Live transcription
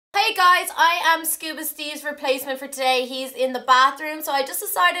guys, I am Scuba Steve's replacement for today. He's in the bathroom, so I just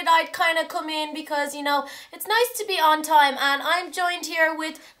decided I'd kind of come in because, you know, it's nice to be on time. And I'm joined here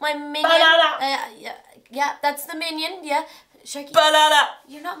with my minion. Yeah, that's the minion, yeah. Sharky,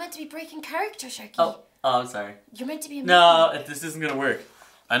 you're not meant to be breaking character, Sharky. Oh, I'm sorry. You're meant to be a minion. No, this isn't going to work.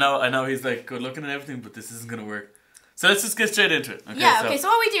 I know he's like good looking and everything, but this isn't going to work. So let's just get straight into it. Okay, yeah, okay, so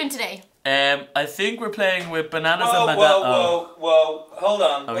what are we doing today? I think we're playing with bananas and bananas. Whoa, hold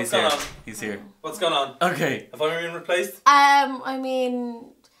on. Oh, What's going on? He's here. What's going on? Okay. Have I been replaced? I mean,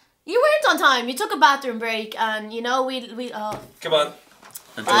 you weren't on time. You took a bathroom break, and you know Come on.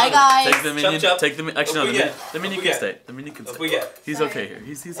 Bye, guys. Take the minion. Chop, chop. Take the actually no. The minion can stay. The minion can stay. He's Sorry. okay here.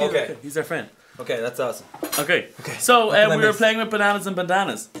 He's Okay. okay. He's our friend. Okay, that's awesome. Okay. Okay. So we were miss? playing with bananas and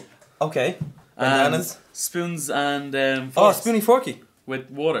bandanas. Okay. Bananas. Spoons and Oh, forks spoony forky.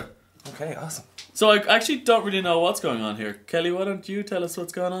 with water. Okay, awesome. So I actually don't really know what's going on here. Kelly, why don't you tell us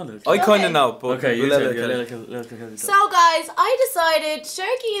what's going on there? I kind of know, but Okay, you we'll tell let it, Kelly. So guys, I decided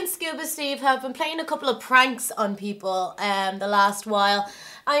Sharky and Scuba Steve have been playing a couple of pranks on people the last while.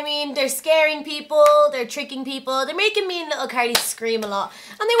 I mean, they're scaring people, they're tricking people, they're making me and little Carly scream a lot.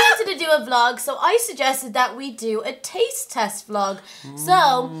 And they wanted to do a vlog, so I suggested that we do a taste test vlog.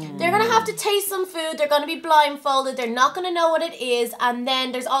 So, they're going to have to taste some food, they're going to be blindfolded, they're not going to know what it is, and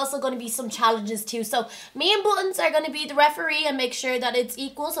then there's also going to be some challenges too. So, me and Buttons are going to be the referee and make sure that it's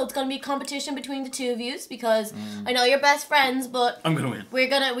equal, so it's going to be a competition between the two of you, because I know you're best friends, but I'm going to win. we're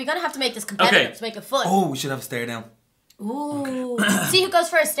gonna have to make this competitive to make it fun. Oh, we should have a stare down. Ooh. See who goes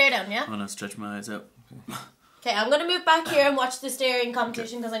first, stare down, yeah? I'm going to stretch my eyes out. Okay, I'm gonna move back here and watch the staring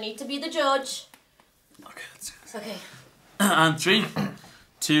competition because I need to be the judge. Okay, let's do this. Okay. And 3,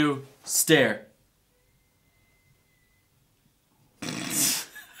 2, stare.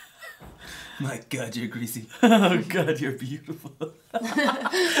 My God, you're greasy. Oh God, you're beautiful. And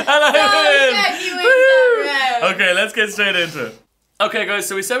I win. Okay, let's get straight into it. Okay guys,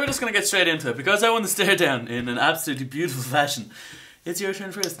 so we said we're just going to get straight into it. Because I won the stare down in an absolutely beautiful fashion, it's your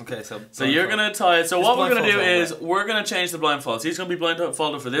turn first. Okay, so you're going to tie it. So what we're going to do is, wet. we're going to change the blindfolds. He's going to be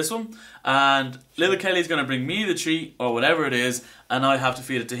blindfolded for this one. And little Kelly's going to bring me the treat, or whatever it is, and I have to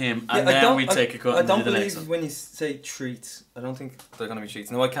feed it to him. And then we take a cut and do the next one. When you say treats, I don't think they're going to be treats.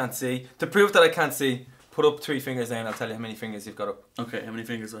 No, I can't see. To prove that I can't see, put up 3 fingers there and I'll tell you how many fingers you've got up. Okay, how many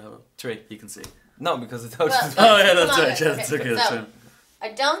fingers do I have up? 3. You can see. No, because it's out. Oh yeah, that's right. Yeah, that's okay. That's right.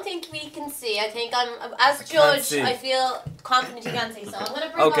 I don't think we can see. I think as judge, I feel confident you can see. So I'm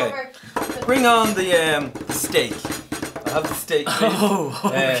gonna bring over. Bring on the steak. I have the steak. Oh,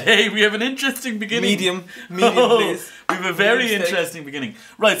 okay. We have an interesting beginning. Medium, please. We have a very interesting beginning.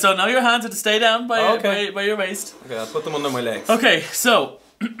 Right. So now your hands are to stay down by your waist. Okay, I'll put them under my legs. Okay. So.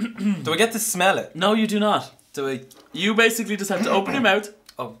 Do I get to smell it? No, you do not. Do I? You basically just have to open your mouth.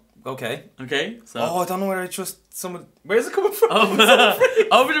 Oh, okay. Okay. So. Oh, I don't know whether I trust someone. Where's it coming from? Open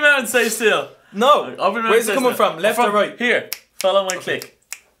your mouth and stay still. No. Open your mouth. Where's it coming from? Left or right? Here. Follow my click.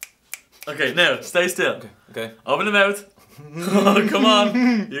 Okay. Now stay still. Okay. Open the mouth. Oh, come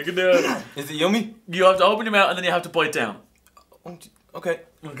on. You can do it. Is it yummy? You have to open your mouth and then you have to bite down. Okay.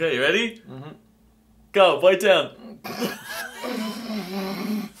 Okay, you ready? Go, bite down.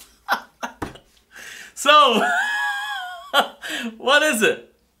 So, what is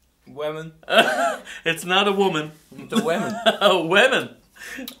it? Women. It's not a woman. The women. A women.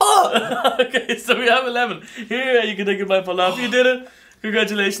 Oh! Okay, so we have 11. Here, you can take your blindfold off. You did it.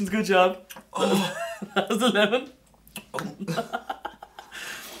 Congratulations, good job. That was 11.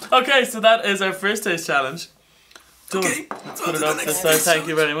 Okay, so that is our first taste challenge. Done. Okay, let's put it up this side. Thank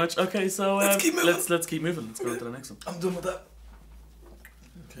you very much. Okay, so let's keep moving. Let's keep moving. Let's go on to the next one. I'm done with that.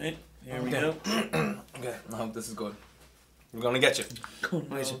 Okay, here we go. Okay, I hope this is good. I'm gonna get you.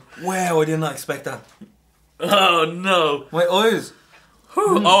 Wow, I did not expect that. Oh no! My eyes.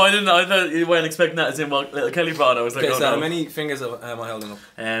 Oh, I didn't know. I thought you weren't expecting that as in what little Kelly brought. I was like, Okay, oh so no. how many fingers am I holding up?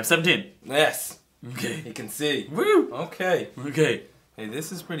 17. Yes. Okay. You can see. Woo! Okay. Okay. Hey,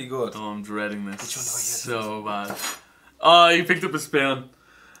 this is pretty good. Oh, I'm dreading this. Which one do I get? So bad. Oh, you picked up a spoon.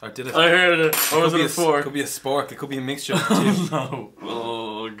 Or did it? I heard it. Or was it a It fork? could be a spork. It could be a mixture of the two. No.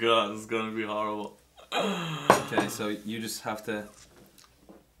 Oh god, this is gonna be horrible. Okay, so you just have to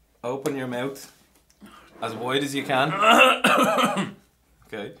open your mouth as wide as you can.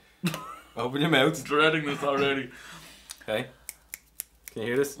 Okay. Open your mouth. Dreading this already. Okay. Can you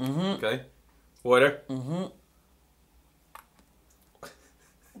hear this? Mm-hmm. Okay. Wider. Mm-hmm.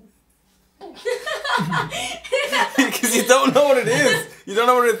 Because you don't know what it is. You don't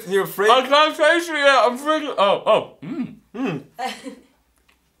know what it is. You're afraid. I can't taste it yet. I'm freaking. Oh.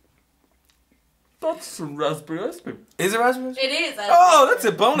 That's some raspberry ice cream. Is it raspberry? It is. Oh, that's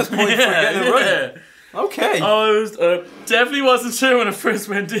a bonus point for getting it right. Okay. I was definitely wasn't sure when I first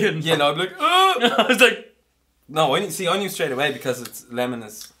went in. Yeah, no, I'd be like, oh. I was like, no, I knew straight away because it's lemon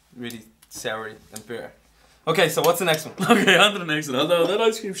is really soury and bitter. Okay, so what's the next one? Okay, on to the next one. Although that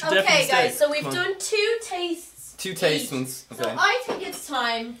ice cream should definitely stay. Okay, guys, so we've done 2 tastes. 2 taste ones. Okay. So I think it's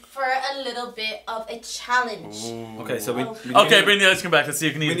time for a little bit of a challenge. Ooh. Okay, so we okay, bring the ice cream back. Let's see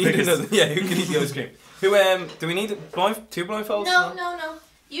who can eat it. Who can eat the ice cream? Who do we need 2 blindfolds? No.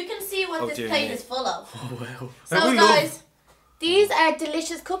 You can see what this plate is full of. Oh wow. So guys, these are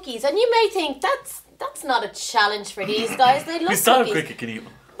delicious cookies, and you may think that's not a challenge for these guys. They love cookies. Cricket can eat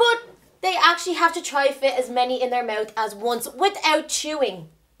one. But they actually have to try fit as many in their mouth as once without chewing.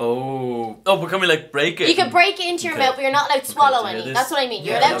 Oh, but can we like break it? You can break it into your mouth, but you're not allowed to swallow any. this. That's what I mean.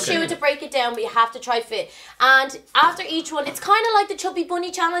 You're allowed to chew it to break it down, but you have to try fit. And after each one, it's kind of like the Chubby Bunny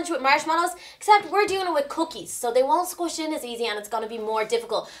challenge with marshmallows, except we're doing it with cookies, so they won't squish in as easy, and it's going to be more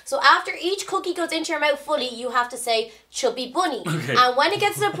difficult. So after each cookie goes into your mouth fully, you have to say Chubby Bunny. Okay. And when it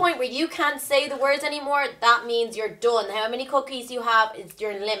gets to the point where you can't say the words anymore, that means you're done. How many cookies you have is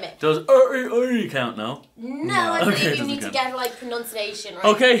your limit. Does count now? No, I believe you need to get like pronunciation right.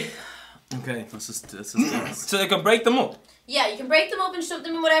 Okay. Okay. Let's just So they can break them up? Yeah, you can break them up and shove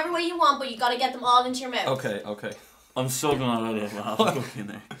them in whatever way you want, but you got to get them all into your mouth. Okay. I'm struggling already. I have half a cookie in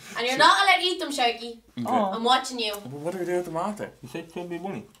there. And you're not allowed to eat them, Sharky. Okay. I'm watching you. But what do we do with them after? You say Chubby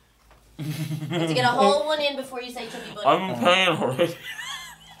Bunny. You have to get a whole one in before you say Chubby Bunny. I'm paying already.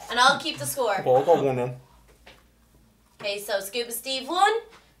 And I'll keep the score. Okay, I got one in. Okay, so Scuba Steve 1,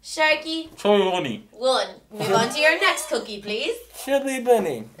 Sharky Chubby Bunny. 1. Move on to your next cookie, please. Chubby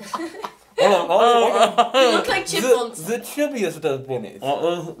Bunny. You look like chipmunks. The chubbiest of bunnies.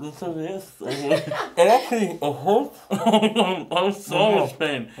 The chubbiest. It actually hurts. I'm so much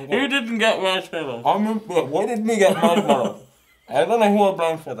pain. Who didn't get marshmallows? Why didn't we get marshmallows? I don't know who I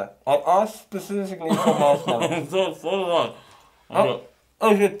blame for that. I asked specifically for marshmallows. so did I.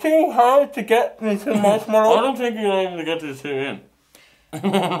 Is it too hard to get me some marshmallows? I don't think you're able to get this two in.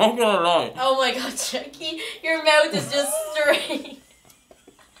 I'm not gonna lie. Oh my god, Sharky, your mouth is just straight.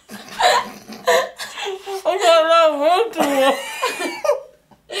 I got a lot of hurt to me.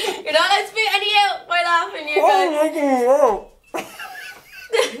 You're not allowed to spit any out by laughing, you guys.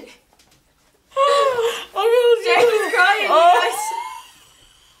 Sharky's crying, you guys.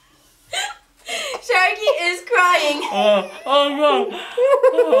 Sharky is crying. Oh no.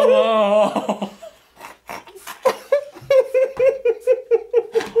 Oh no.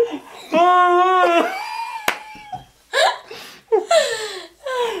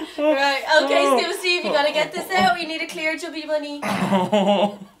 Right, okay, Steve, you gotta get this out. You need a clear Chubby Bunny.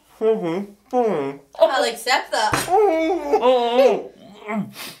 I'll accept that.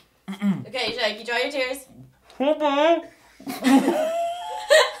 Okay, Sharky, dry your tears.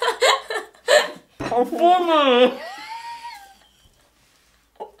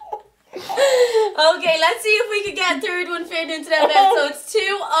 Okay, let's see if we can get third one fit into that mouth. So it's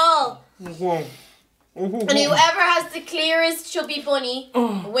 2-all. And whoever has the clearest Chubby Bunny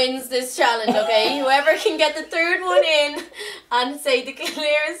wins this challenge, okay? Whoever can get the third one in and say the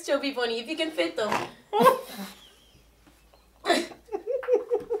clearest Chubby Bunny, if you can fit them.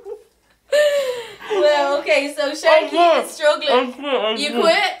 Well, okay, so Sharky is struggling. You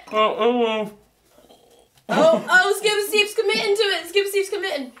quit? Oh, Skip Steve's committing to it. Skip Steve's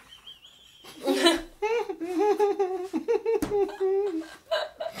committing. I'll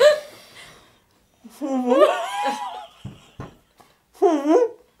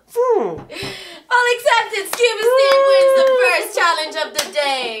accept it. Scuba Steve wins the first challenge of the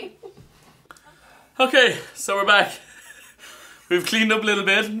day. Okay, so we're back. We've cleaned up a little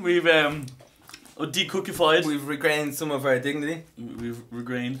bit. We've decookified. We've regained some of our dignity. We've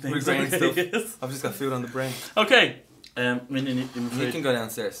regained things. Stuff. I've just got food on the brain. Okay. You can go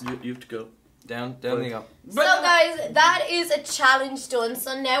downstairs. You have to go. Down you go. So guys, that is a challenge done.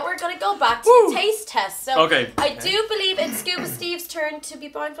 So now we're going to go back to the taste test. So okay. I do believe it's Scuba Steve's turn to be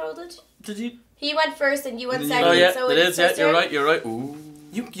blindfolded. Did you? He went first and you went second. Oh yeah, so it is. Yeah, you're right. Ooh.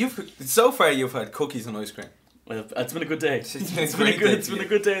 You've so far you've had cookies and ice cream. Well, it's been a good day. It's been a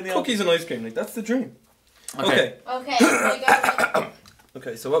good day in the cookies and ice cream. Like that's the dream. Okay. Okay. So you guys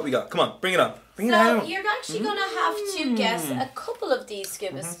okay, so what we got? Come on, bring it on. Bring it so on. you're actually going to have to guess a couple of these,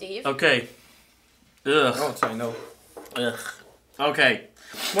 Scuba Steve. Okay. Ugh. Oh, sorry, no. Ugh. Okay.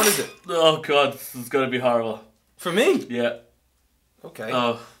 What is it? Oh god, this is gonna be horrible. For me? Yeah. Okay.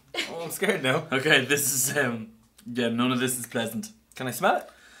 Oh. I'm scared now. Okay, this is yeah, none of this is pleasant. Can I smell it?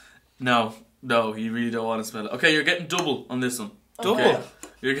 No, you really don't want to smell it. Okay, you're getting double on this one. Double? Okay.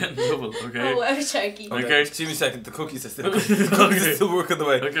 You're getting double, okay? Oh, wow, Sharky. Okay. Just give me a second. The cookies are still, the cookies are still working the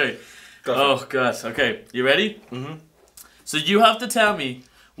way. Okay. Oh, God. Okay. You ready? Mm-hmm. So you have to tell me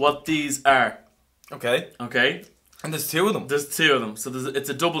what these are. Okay. Okay? And there's two of them. There's two of them. So it's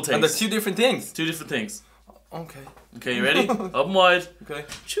a double taste. And there's two different things. Two different things. Okay. Okay, you ready? Open wide. Okay.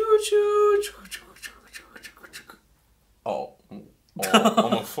 Choo choo choo choo choo choo choo choo. Oh,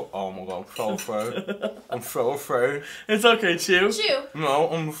 oh my god, I'm so afraid. I'm so afraid. It's okay, chew. Chew. No,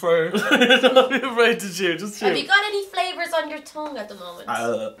 I'm afraid. Don't be afraid to chew, just chew. Have you got any flavours on your tongue at the moment?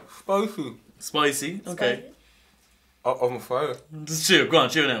 Spicy. Spicy, okay. Spicy. Oh, I'm afraid. Just chew, go on,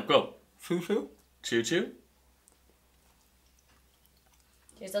 chew now, go. Choo-choo? Chew, chew.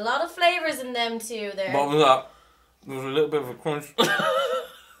 There's a lot of flavours in them too there. What was that? There was a little bit of a crunch.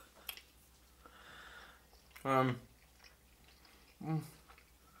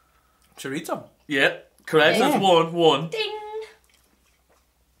 Chorizo. Yeah, correct, Okay. that's one. Ding!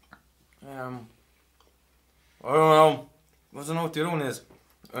 I don't know. I don't know what the other one is.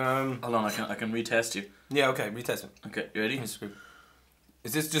 Hold on, I can retest you. Yeah, okay, retest it. Okay, you ready?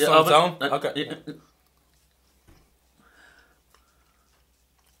 Is this just on its own? Okay. Yeah.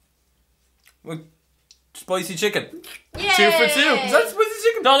 Well, spicy chicken. Yay! 2 for 2. Is that spicy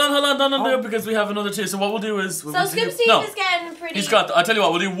chicken? Hold on, don't do it because we have another 2. So what we'll do is... So Scoop Steve is getting pretty... He's got... I'll tell you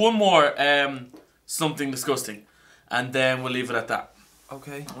what, we'll do one more something disgusting. And then we'll leave it at that.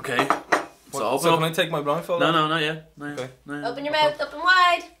 Okay. Okay. So open up. can I take my blindfold No, off? not yet. Not yet. Okay. Not yet. Open your mouth, open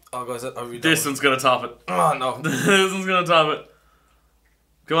wide. Oh, guys, I'll read This one's gonna top it. Oh, no. This one's gonna top it.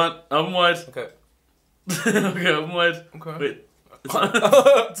 Come on, open wide. Okay. Okay, open wide. Okay. Wait. It's not,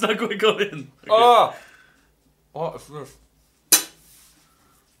 it's not going to go in. Okay. Oh! What is this?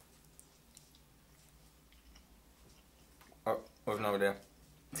 Oh, I've no idea.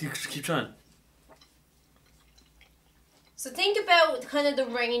 Keep trying. So think about kind of the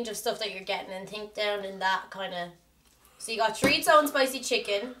range of stuff that you're getting and think down in that kind of... So you got chorizo and spicy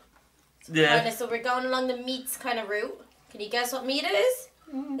chicken. Yeah. Kinda, so we're going along the meats kind of route. Can you guess what meat it is?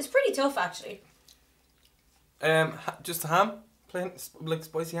 It's pretty tough actually. Just ham? Plain, like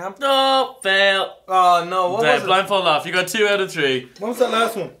spicy ham? No, fail. Oh no, what was it? Blindfold off. You got 2 out of 3. What was that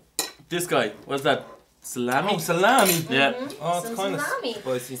last one? This guy. What's that? Salami? Oh, salami. Yeah. Oh, it's Some kind of salami.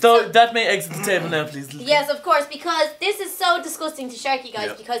 spicy. So that may exit the table now, please. Yes, of course, because this is so disgusting to Sharky, guys,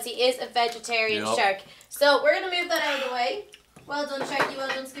 Yep. because he is a vegetarian Yep. shark. So we're going to move that out of the way. Well done, Sharky. Well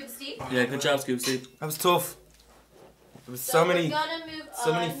done, Scoop Steve. Yeah, good job, Scoop Steve. That was tough. There was So so we're many, gonna move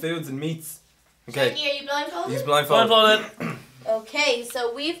so many on. foods and meats. Sharky, Okay, are you blindfolded? he's blindfolded. Blindfolded. Okay,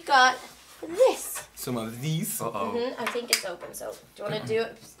 so we've got this. Some of these. Uh-oh. I think it's open, so do you want to do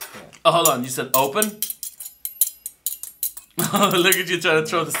it? Oh, hold on. You said open? Oh, look at you trying to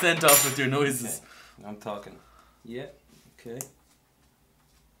throw the scent off with your noises. Okay. I'm talking. Yeah. Okay.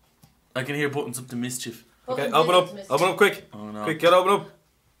 I can hear buttons up to mischief. Okay, Buttons open in up. it, Mr. Open up quick. Oh, no. Quick, get open up.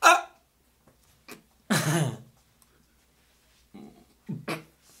 Ah!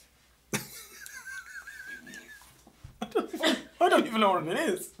 I don't even know what it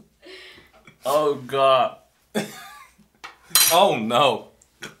is. Oh, God. Oh no.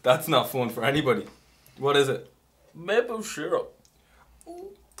 That's not fun for anybody. What is it? Maple syrup.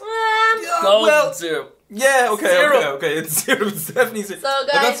 Oh, well, syrup. yeah, okay, Syrup. okay. It's syrup. It's definitely syrup. So, I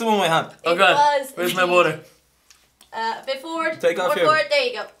got guys, some in my hand. Oh, it God. was Where's my indeed- water? A bit forward. Take off more your- forward. There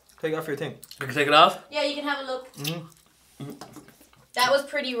you go. Take off your thing. I can take it off? Yeah, you can have a look. Mm-hmm. That was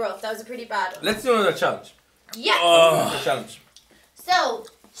pretty rough. That was a pretty bad one. Let's do another challenge. Yeah. Another challenge. So,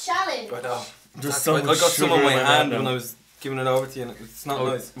 challenge. Right now. There's I so got much some sugar in my mouth hand now. when I was giving it over to you, and it's not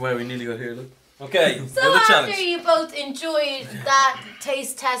nice. Wow, we nearly got here, look. Okay, So another after challenge. you both enjoyed that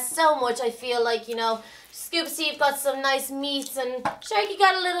taste test so much, I feel like, you know, Scoop Steve got some nice meats and Sharky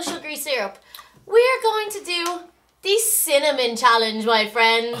got a little sugary syrup. We're going to do the cinnamon challenge, my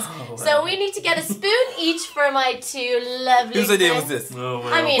friends. Oh, So wow. we need to get a spoon each for my 2 lovely Whose idea friends. was this? Oh, wow.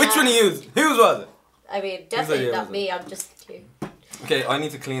 I mean, Which one of you? Whose was it? I mean, definitely idea not was me. I'm just here. Okay, I need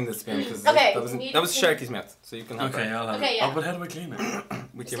to clean this spoon because Okay, that was you- Sharky's mouth, so you can have Okay, that I'll have Okay, it. yeah. Oh, but how do I clean it?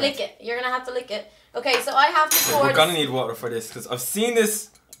 with Just your lick mouth. it. You're gonna have to lick it. Okay, so I have to pour. We're gonna need water for this because I've seen this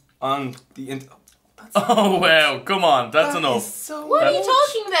on the internet. Oh, wow. Come on. That's enough. So What are you much.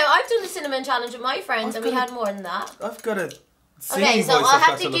 talking about? I've done the cinnamon challenge with my friends, I've and we got had more than that. I've got a Okay, singing so voice I'll I've have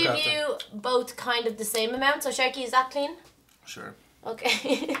got to look give after. you both kind of the same amount. So Sharky, is that clean? Sure.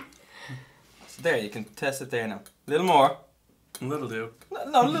 Okay. So there, you can test it there now. A little more. A little do.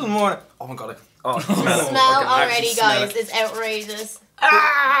 No, a little more. Oh my god. Oh, I can The smell it. smell I can actually already, smell guys, it. is outrageous.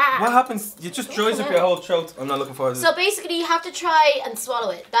 What happens? You just dries up your whole throat. I'm not looking forward to So basically, you have to try and swallow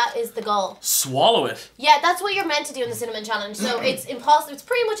it. That is the goal. Swallow it? Yeah, that's what you're meant to do in the cinnamon challenge. So it's impossible. It's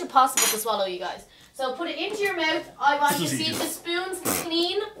pretty much impossible to swallow, you guys. So put it into your mouth. I want you to see the spoons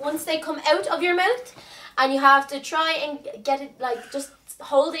clean once they come out of your mouth. And you have to try and get it, like, just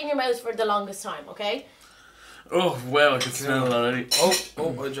hold it in your mouth for the longest time, okay? Oh, wow, I can smell it already.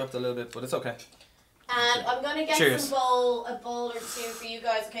 Oh, I dropped a little bit, but it's okay. And I'm going to get a bowl or two for you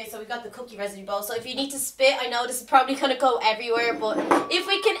guys. Okay, so we got the cookie residue bowl. So if you need to spit, I know this is probably going to go everywhere, but if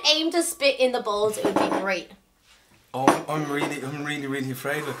we can aim to spit in the bowls, it would be great. Oh, I'm really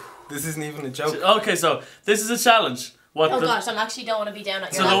afraid of it. This isn't even a joke. Okay, so this is a challenge. Gosh, I actually don't want to be down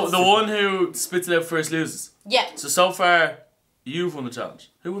at your So the one who spits it out first loses? Yeah. So far, you've won the challenge.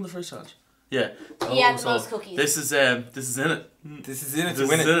 Who won the first challenge? Yeah. He had the most cookies. This is in it. This is in it to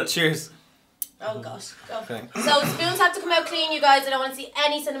win it. Cheers. Oh gosh, go. Okay. So spoons have to come out clean, you guys. I don't want to see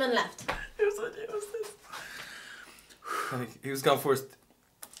any cinnamon left. Whose idea was this? Who's going first?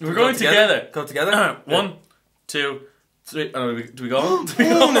 We're going together. Go together? 1, 2, 3. Oh, do we go? Don't do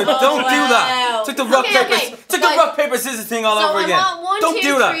that. It's like the rock, paper, it's like the rock, paper, scissors thing all over again. Don't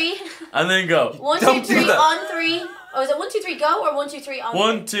do that. 3. And then go. 1, 2, 3 on 3. Oh, is it 1, 2, 3 go or 1, 2, 3 on 3?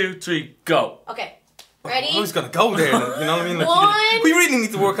 1, 2, 3, go. Okay. Ready? Who's gonna go there? You know what I mean? Like, 1. we really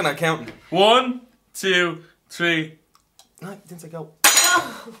need to work on our counting. 1, 2, 3. No, you didn't say go.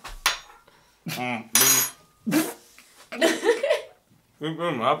 It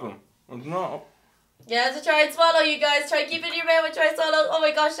didn't happen. It's not. Yeah, so try and swallow, you guys. Try and keep it in your mouth and try and swallow. Oh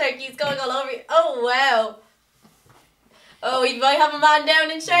my gosh, Sharky, it's going all over you. Oh, wow. Oh, you might have a man down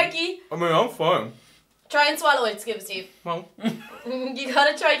in Sharky. I mean, I'm fine. Try and swallow it, Skip Steve. Well. You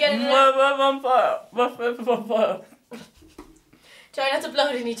gotta try and get it in. Try not to blow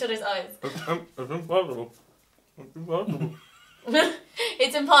it in each other's eyes. It's impossible. It's impossible.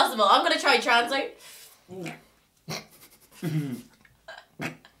 It's impossible. I'm gonna try translate.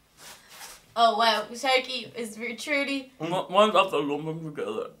 Oh wow, Sharky is truly. One's up the lump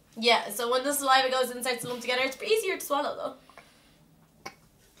together. Yeah, so when the saliva goes and starts to lump together, it's easier to swallow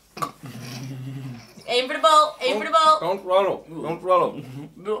though. Aim for the bowl. Aim for the bowl. Don't swallow. Don't swallow.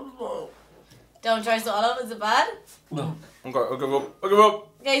 Don't try to swallow. Is it bad? No. Okay, I'll give up. I'll give up.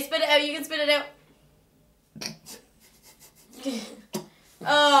 Okay, spit it out. You can spit it out.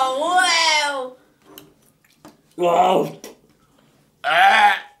 Oh wow! Wow.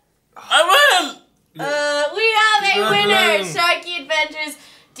 I win! We have a winner! Sharky Adventures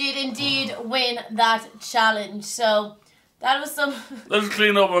did indeed win that challenge. So, that was some... Let's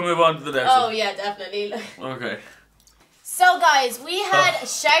clean up and move on to the next one. Oh yeah, definitely. Okay. So guys, we had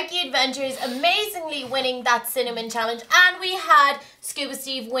Sharky Adventures amazingly winning that cinnamon challenge, and we had Scuba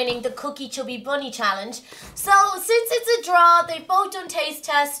Steve winning the Cookie Chubby Bunny challenge. So since it's a draw, they've both done taste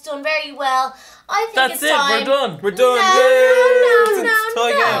tests, done very well. I think it's time. We're done. We're done. No.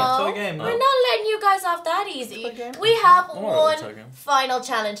 Tie game. We're not letting you guys off that easy. We have one final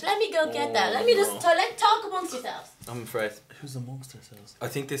challenge. Let me go get that. Let me just talk amongst yourselves. I'm afraid. Who's amongst ourselves? I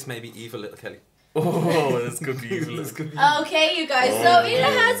think this may be evil, little Kelly. Oh, this could be evil. Okay, you guys. So it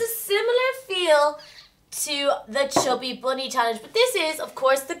has a similar feel to the Chubby Bunny challenge, but this is, of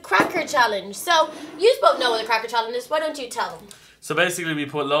course, the Cracker challenge. So you both know what the Cracker challenge is. Why don't you tell them? So basically, we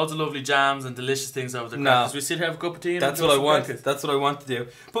put loads of lovely jams and delicious things over the crackers. We sit here, have a cup of tea, and that's what I want. That's what I want to do.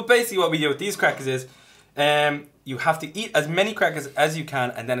 But basically, what we do with these crackers is, you have to eat as many crackers as you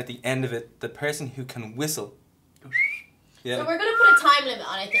can, and then at the end of it, the person who can whistle. Yeah. So we're gonna put a time limit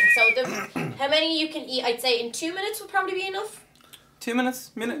on, I think. So how many you can eat? I'd say in 2 minutes would probably be enough. 2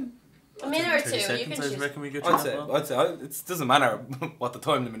 minutes, minute. A minute or 2. Seconds, You can choose. reckon we get I'd say it doesn't matter what the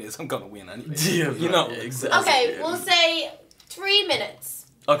time limit is. I'm gonna win anyway. Yeah, you know. Yeah, exactly. Okay, we'll say 3 minutes.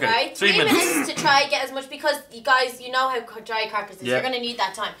 Okay, right? 3 minutes to try and get as much, because you guys, you know how dry crackers is. Yeah. You're gonna need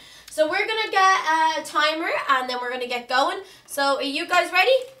that time. So we're gonna get a timer, and then we're gonna get going. So are you guys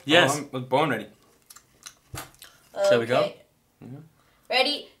ready? Yes. I was born ready. Okay. Shall we go?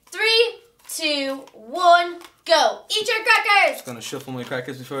 Ready? 3, 2, 1, go! Eat your crackers! Just gonna shuffle my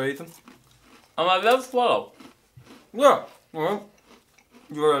crackers before I eat them. Am I allowed to swallow? Yeah. Well,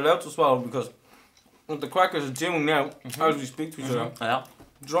 you're allowed to swallow because the crackers are chewing now as we speak to each other, Yeah.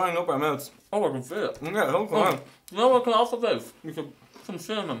 drying up our mouths. Oh, I can feel it. Yeah, hold on. You know what I can also taste? You can, Some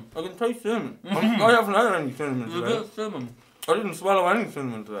cinnamon. I can taste cinnamon. I haven't had any cinnamon There's a today. bit of cinnamon. I didn't swallow any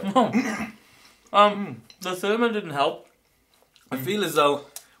cinnamon today. The cinnamon didn't help. I feel as though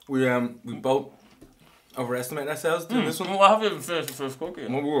we both overestimate ourselves doing this one. Well, I haven't even finished the first cookie.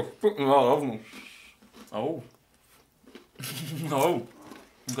 Well, we were putting all over them. Oh. No.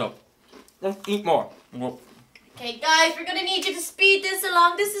 Go. Let's eat more. Well, Okay, guys, we're gonna need you to speed this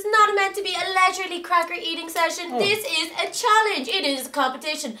along. This is not meant to be a leisurely cracker eating session. This is a challenge. It is a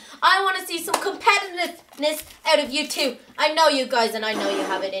competition. I want to see some competitiveness out of you two. I know you guys, and I know you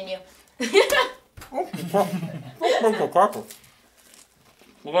have it in you. Look,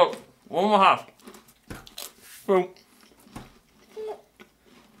 1.5.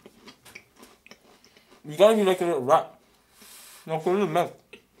 You gotta be like a little rat. Like a little mouse.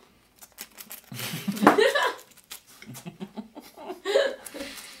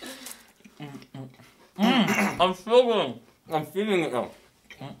 I'm struggling. I'm feeling it now.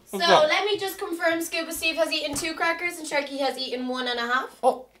 So let me just confirm: Scuba Steve has eaten 2 crackers, and Sharky has eaten 1.5.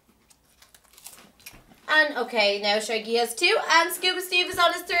 Oh. And okay, now Sharky has 2, and Scuba Steve is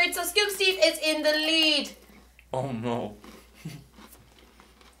on his 3rd. So Scuba Steve is in the lead. Oh no.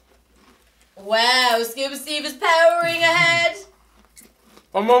 Wow, Scuba Steve is powering ahead.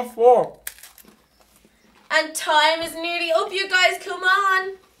 I'm on 4. And time is nearly up, you guys. Come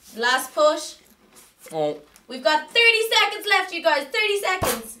on. Last push. Oh. We've got 30 seconds left, you guys. 30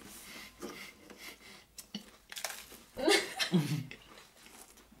 seconds.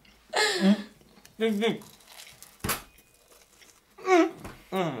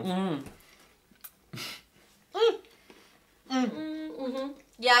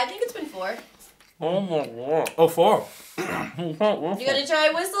 Yeah, I think it's been 4. Oh my god. Oh, 4. You gonna try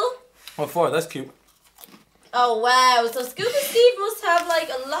a whistle? Oh, 4. That's cute. Oh wow, so Scuba Steve must have like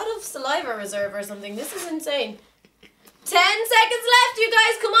a lot of saliva reserve or something. This is insane. 10 seconds left, you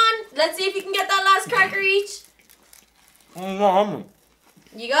guys, come on. Let's see if you can get that last cracker each. No,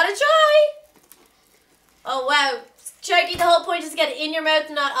 You gotta try. Oh wow, Sharky, the whole point is to get it in your mouth,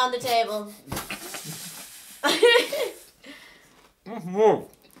 not on the table.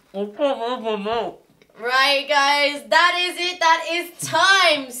 Right guys, that is it, that is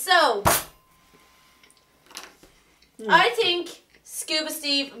time. So I think Scuba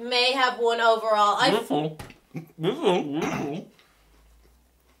Steve may have won overall. Whistle.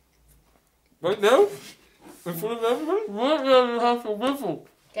 Right now? In front of everyone? Right now you have to whistle.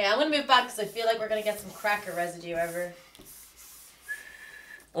 Okay, I'm gonna move back because I feel like we're gonna get some cracker residue ever.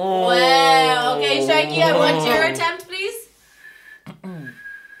 Oh. Wow. Okay, Sharky, I want your attempt, please.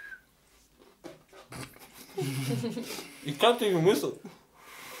 You can't even whistle.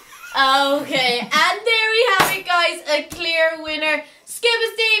 Okay, and there we have it, guys. A clear winner. Scuba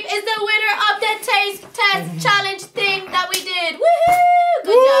Steve is the winner of the taste test challenge thing that we did.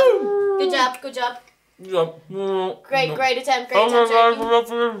 Woohoo! Good job. Good job. Good job. Great, great attempt. Great attempt, Sharky.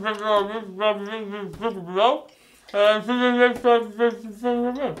 See you next time,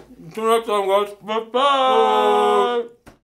 guys. Bye-bye.